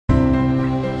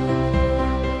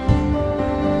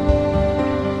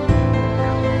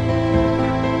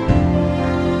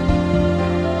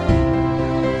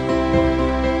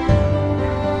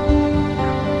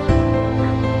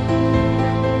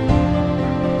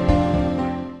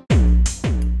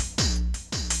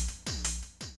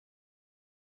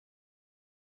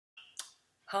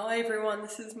Hi everyone,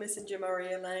 this is Messenger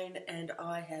Marjolyn and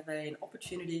I have an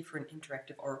opportunity for an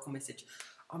interactive oracle message.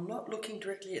 I'm not looking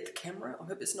directly at the camera. I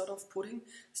hope it's not off-putting.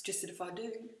 It's just that if I do,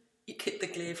 you get the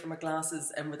glare from my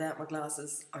glasses, and without my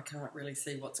glasses I can't really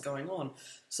see what's going on.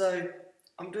 So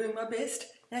I'm doing my best.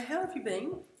 Now, how have you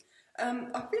been? I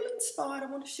feel inspired. I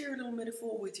want to share a little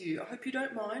metaphor with you. I hope you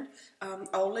don't mind.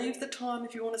 I'll leave the time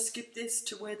if you want to skip this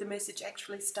to where the message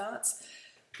actually starts.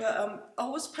 But I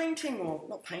was painting, or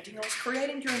not painting, I was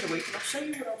creating during the week, and I'll show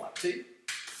you what I'm up to.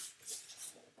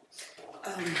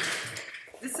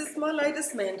 This is my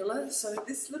latest mandala, so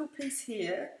this little piece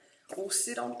here will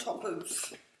sit on top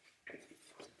of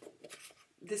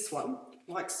this one,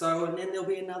 like so, and then there'll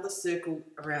be another circle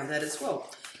around that as well.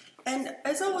 And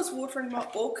as I was watering my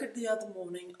orchid the other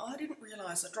morning, I didn't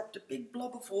realise I dropped a big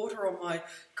blob of water on my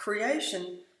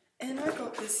creation, and I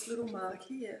got this little mark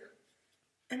here.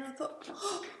 And I thought,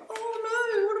 oh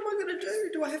no, what am I going to do?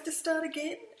 Do I have to start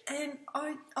again? And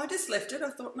I just left it. I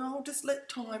thought, no, I'll just let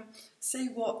time see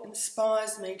what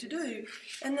inspires me to do.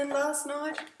 And then last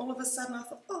night, all of a sudden, I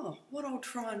thought, oh, what I'll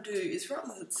try and do is,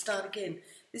 rather than start again,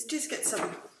 is just get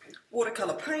some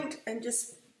watercolour paint and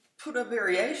just put a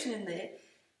variation in there.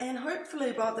 And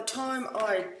hopefully by the time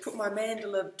I put my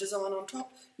mandala design on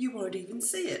top, you won't even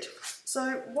see it.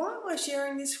 So why am I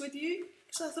sharing this with you?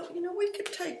 So I thought, we could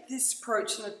take this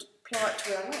approach and apply it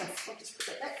to our life. I'll just put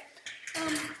that back.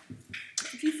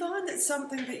 If you find that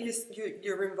something that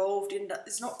you're involved in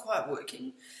is not quite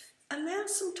working, allow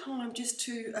some time just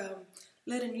to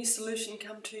let a new solution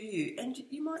come to you. And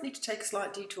you might need to take a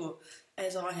slight detour,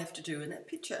 as I have to do in that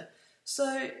picture.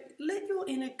 So let your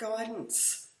inner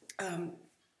guidance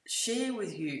share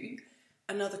with you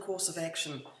another course of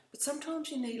action. But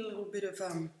sometimes you need a little bit of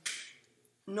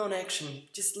non-action.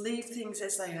 Just leave things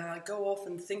as they are, go off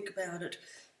and think about it,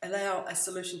 allow a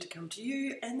solution to come to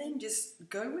you, and then just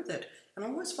go with it. And I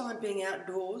always find being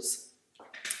outdoors,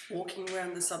 walking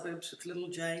around the suburbs with little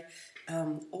J,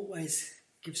 always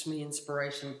gives me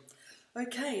inspiration.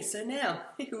 Okay, so now,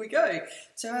 here we go.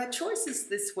 So our choices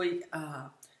this week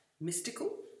are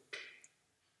mystical,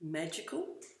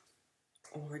 magical,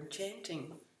 or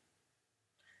enchanting.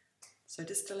 So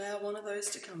just allow one of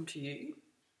those to come to you.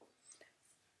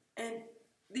 And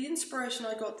the inspiration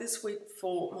I got this week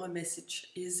for my message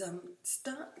is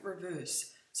start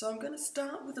reverse. So I'm going to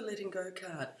start with a letting go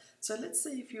card. So let's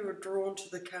see if you're drawn to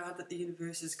the card that the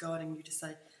universe is guiding you to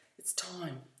say, it's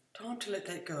time to let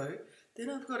that go. Then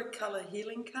I've got a colour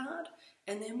healing card,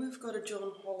 and then we've got a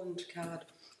John Holland card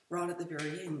right at the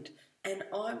very end. And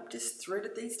I've just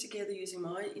threaded these together using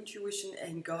my intuition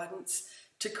and guidance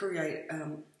to create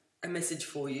a message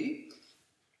for you.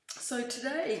 So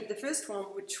today, the first one,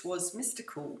 which was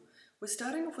mystical, we're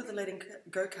starting off with a letting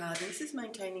go card, and this is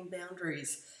maintaining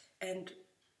boundaries. And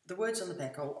the words on the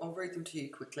back, I'll read them to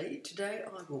you quickly. Today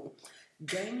I will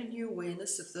gain a new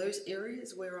awareness of those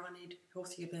areas where I need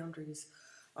healthier boundaries.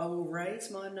 I will raise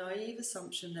my naive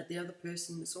assumption that the other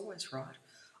person is always right.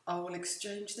 I will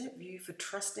exchange that view for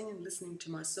trusting and listening to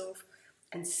myself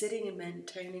and setting and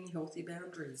maintaining healthy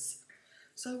boundaries.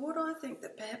 So what I think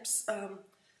that perhaps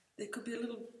there could be a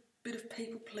little bit of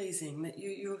people pleasing, that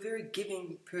you're a very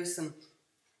giving person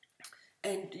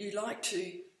and you like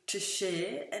to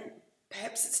share, and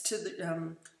perhaps it's to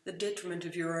the detriment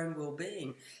of your own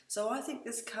well-being. So I think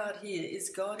this card here is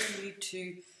guiding you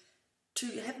to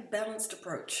have a balanced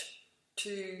approach,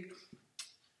 to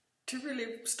really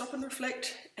stop and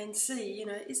reflect and see,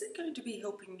 is it going to be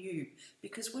helping you?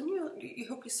 Because when you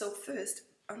help yourself first,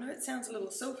 I know it sounds a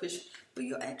little selfish, but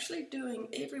you're actually doing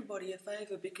everybody a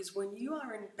favour, because when you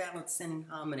are in balance and in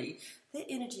harmony, their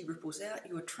energy ripples out.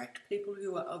 You attract people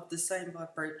who are of the same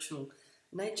vibrational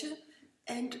nature,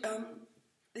 and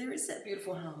there is that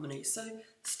beautiful harmony. So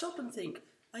stop and think,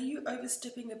 are you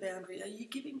overstepping a boundary? Are you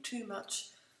giving too much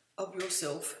of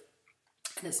yourself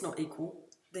and it's not equal?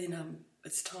 Then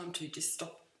it's time to just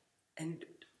stop and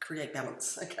create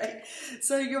balance, okay?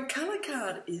 So your colour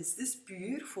card is this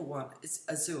beautiful one. It's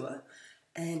azure,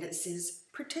 and it says,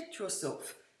 protect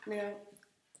yourself. Now,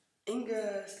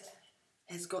 Inga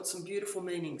has got some beautiful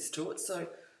meanings to it, so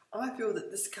I feel that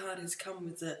this card has come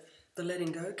with the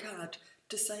letting go card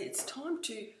to say it's time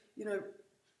to,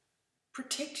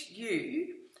 protect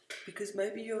you, because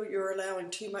maybe you're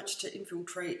allowing too much to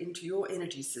infiltrate into your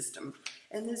energy system.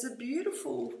 And there's a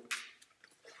beautiful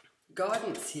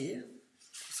guidance here.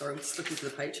 Sorry, I'm just looking to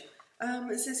the page.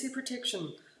 It says here,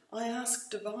 protection. I ask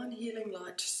divine healing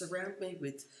light to surround me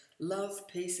with love,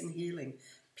 peace and healing.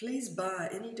 Please bar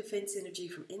any defense energy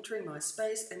from entering my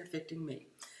space and affecting me.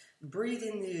 Breathe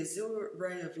in the azure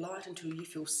ray of light until you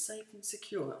feel safe and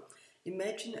secure.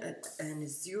 Imagine an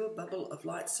azure bubble of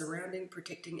light surrounding,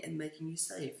 protecting and making you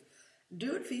safe.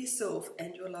 Do it for yourself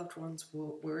and your loved ones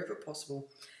wherever possible,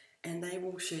 and they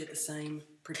will share the same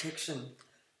protection.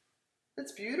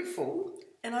 It's beautiful.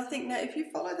 And I think now if you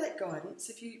follow that guidance,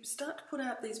 if you start to put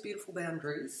out these beautiful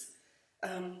boundaries,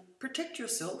 protect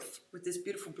yourself with this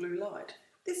beautiful blue light,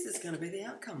 this is going to be the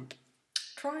outcome.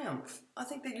 Triumph. I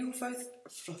think that you'll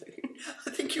I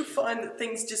think you'll find that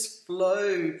things just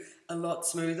flow a lot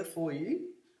smoother for you,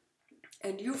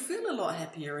 and you'll feel a lot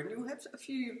happier, and you'll have a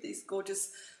few of these gorgeous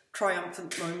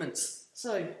triumphant moments.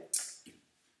 So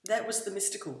that was the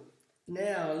mystical.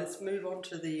 Now let's move on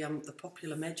to the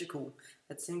popular magical.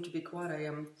 That seemed to be quite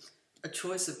a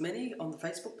choice of many on the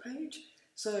Facebook page.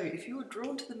 So if you were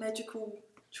drawn to the magical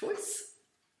choice,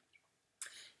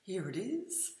 here it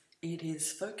is. It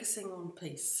is focusing on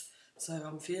peace. So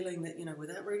I'm feeling that,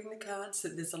 without reading the cards,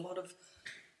 that there's a lot of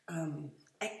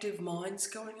active minds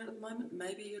going on at the moment.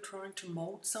 Maybe you're trying to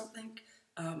mold something.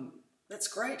 That's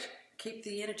great. Keep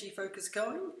the energy focus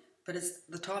going, but it's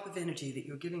the type of energy that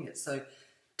you're giving it. So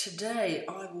today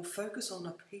I will focus on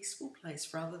a peaceful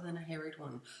place rather than a harried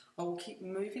one. I will keep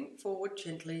moving forward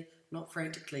gently, not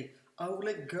frantically. I will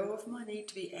let go of my need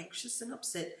to be anxious and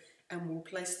upset, and will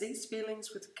place these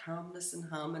feelings with calmness and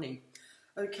harmony.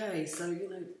 Okay, so,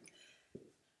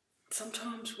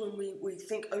 sometimes when we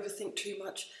overthink too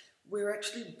much, we're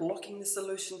actually blocking the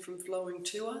solution from flowing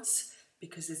to us,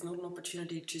 because there's not an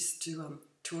opportunity just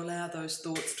to allow those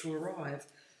thoughts to arrive.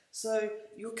 So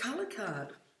your colour card,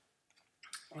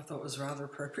 I thought was rather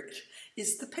appropriate,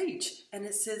 is the peach, and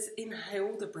it says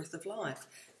inhale the breath of life.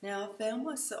 Now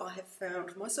I have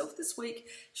found myself this week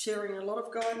sharing a lot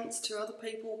of guidance to other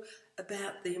people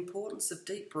about the importance of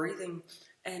deep breathing,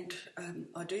 and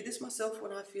I do this myself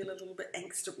when I feel a little bit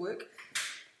angst at work.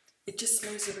 It just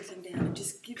slows everything down, it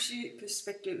just gives you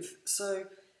perspective. So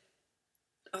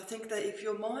I think that if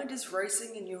your mind is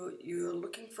racing and you're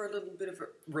looking for a little bit of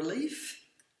relief,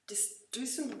 just do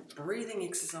some breathing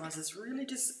exercises. Really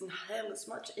just inhale as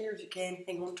much air as you can,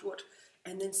 hang on to it,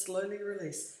 and then slowly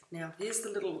release. Now, here's the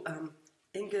little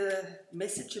Inga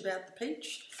message about the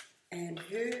peach, and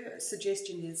her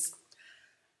suggestion is,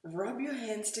 rub your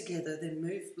hands together, then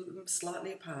move them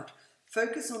slightly apart.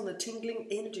 Focus on the tingling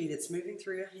energy that's moving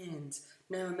through your hands.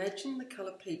 Now imagine the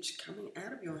colour peach coming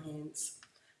out of your hands.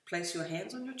 Place your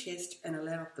hands on your chest and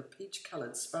allow the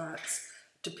peach-coloured sparks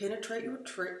to penetrate your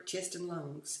chest and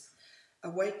lungs,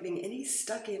 awakening any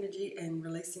stuck energy and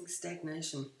releasing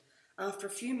stagnation. After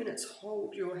a few minutes,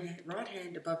 hold your right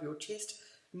hand above your chest,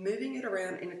 moving it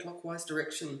around in a clockwise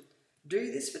direction.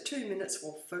 Do this for 2 minutes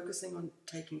while focusing on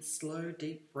taking slow,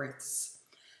 deep breaths.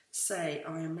 Say,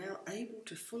 I am now able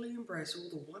to fully embrace all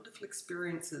the wonderful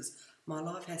experiences my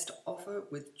life has to offer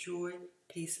with joy,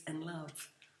 peace and love.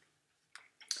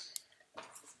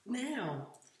 Now,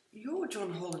 your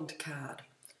John Holland card,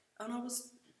 and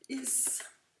is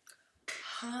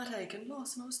heartache and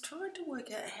loss, and I was trying to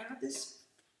work out how this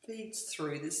feeds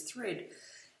through this thread,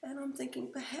 and I'm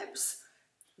thinking perhaps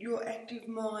your active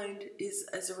mind is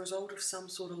as a result of some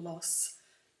sort of loss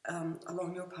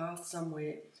along your path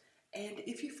somewhere, and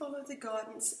if you follow the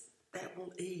guidance, that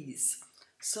will ease.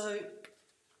 So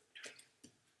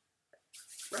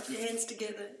rub your hands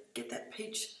together, get that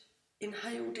peach,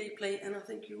 inhale deeply, and I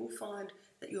think you will find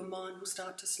that your mind will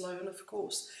start to slow. And of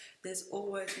course, there's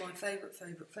always my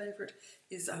favourite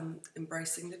is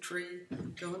embracing the tree.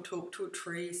 Go and talk to a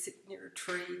tree, sit near a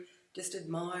tree, just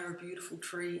admire a beautiful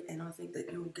tree, and I think that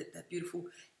you'll get that beautiful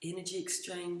energy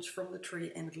exchange from the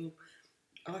tree, and it'll,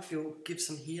 I feel, give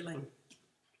some healing.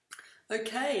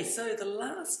 Okay, so the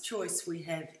last choice we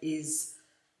have is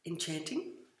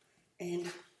enchanting, and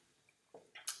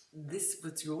this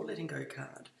was your letting go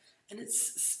card, and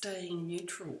it's staying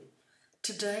neutral.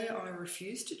 Today I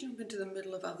refuse to jump into the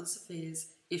middle of others'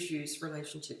 affairs, issues,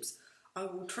 relationships. I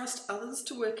will trust others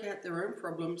to work out their own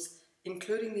problems,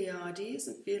 including the ideas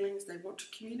and feelings they want to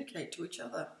communicate to each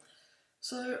other.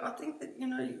 So I think that,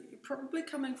 you're probably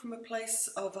coming from a place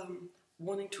of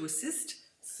wanting to assist,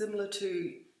 similar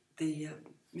to the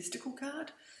mystical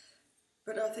card,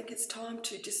 but I think it's time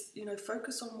to just,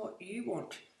 focus on what you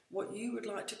want, what you would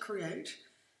like to create,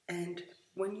 and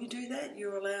when you do that,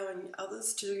 you're allowing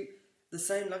others to the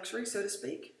same luxury, so to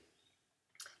speak,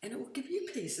 and it will give you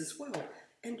peace as well.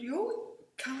 And your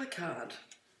colour card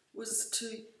was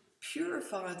to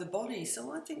purify the body,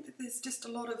 so I think that there's just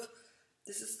a lot of,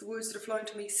 this is the words that are flowing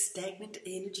to me, stagnant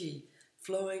energy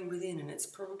flowing within, and it's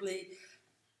probably,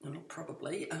 not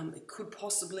probably, it could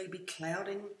possibly be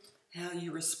clouding how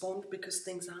you respond because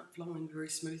things aren't flowing very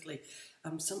smoothly.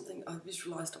 Something I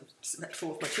visualised, I'm just about to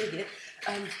fall off my chair here,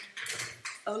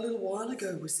 a little while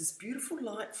ago was this beautiful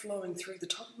light flowing through the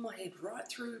top of my head, right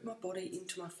through my body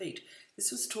into my feet.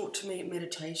 This was taught to me at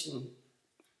meditation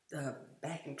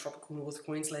back in tropical North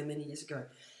Queensland many years ago.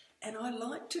 And I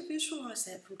like to visualise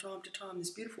that from time to time, this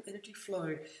beautiful energy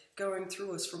flow going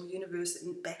through us from the universe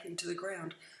and back into the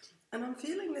ground. And I'm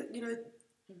feeling that, you know,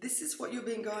 this is what you're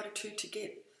being guided to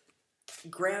get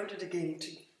grounded again,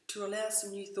 to allow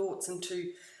some new thoughts and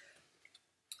to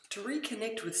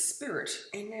reconnect with spirit.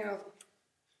 And now,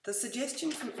 the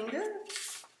suggestion from Inga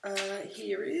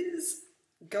here is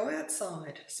go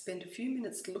outside, spend a few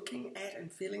minutes looking at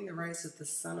and feeling the rays of the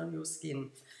sun on your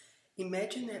skin.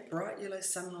 Imagine that bright yellow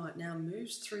sunlight now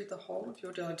moves through the whole of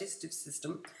your digestive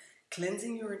system,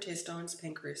 cleansing your intestines,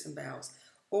 pancreas and bowels,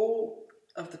 all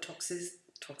of the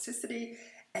toxicity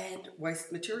and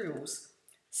waste materials.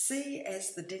 See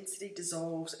as the density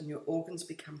dissolves and your organs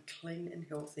become clean and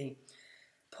healthy.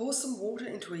 Pour some water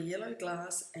into a yellow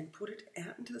glass and put it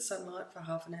out into the sunlight for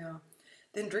half an hour.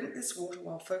 Then drink this water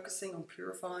while focusing on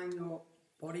purifying your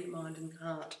body, mind and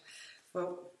heart.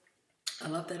 Well, I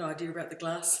love that idea about the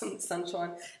glass and the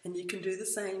sunshine, and you can do the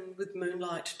same with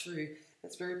moonlight too.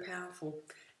 It's very powerful.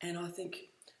 And I think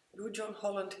your John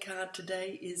Holland card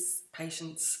today is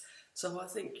patience. So I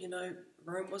think, you know,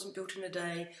 Rome wasn't built in a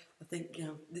day. I think, you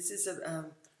know, this is a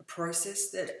process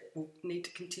that will need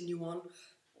to continue on,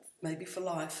 maybe for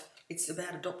life. It's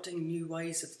about adopting new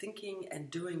ways of thinking and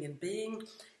doing and being.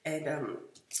 And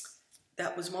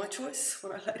that was my choice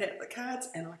when I laid out the cards,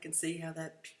 and I can see how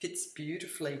that fits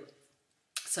beautifully.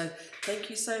 So thank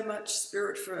you so much,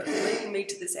 Spirit, for leading me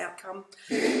to this outcome.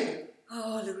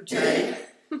 Oh, little Jay.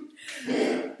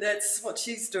 That's what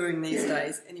she's doing these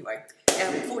days. Anyway,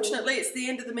 unfortunately, it's the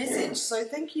end of the message. So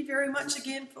thank you very much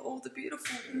again for all the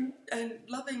beautiful and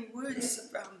loving words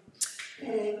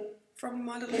from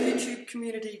my little YouTube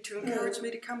community to encourage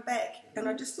me to come back. And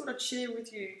I just thought I'd share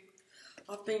with you,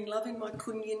 I've been loving my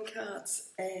Kunyin cards,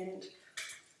 and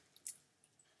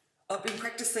I've been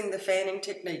practicing the fanning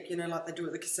technique, you know, like they do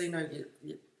at the casino.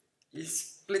 You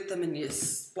split them and you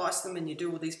splice them and you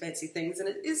do all these fancy things, and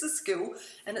it is a skill,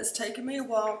 and it's taken me a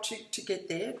while to get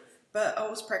there, but I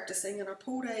was practicing and I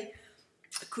pulled a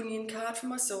Kunyin card for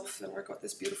myself, and I got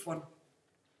this beautiful one,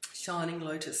 Shining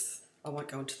Lotus. I won't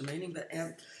go into the meaning, but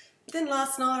then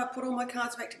last night I put all my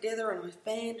cards back together and I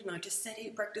fanned and I just sat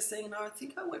here practicing, and I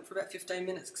think I went for about 15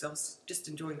 minutes because I was just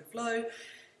enjoying the flow.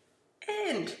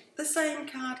 And the same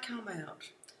card come out.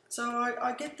 So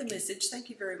I get the message, thank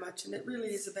you very much, and it really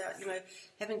is about, you know,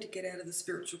 having to get out of the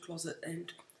spiritual closet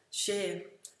and share.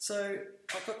 So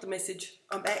I've got the message,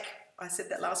 I'm back. I said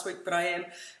that last week, but I am.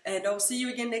 And I'll see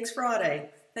you again next Friday.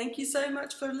 Thank you so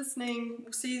much for listening.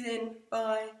 We'll see you then.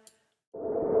 Bye.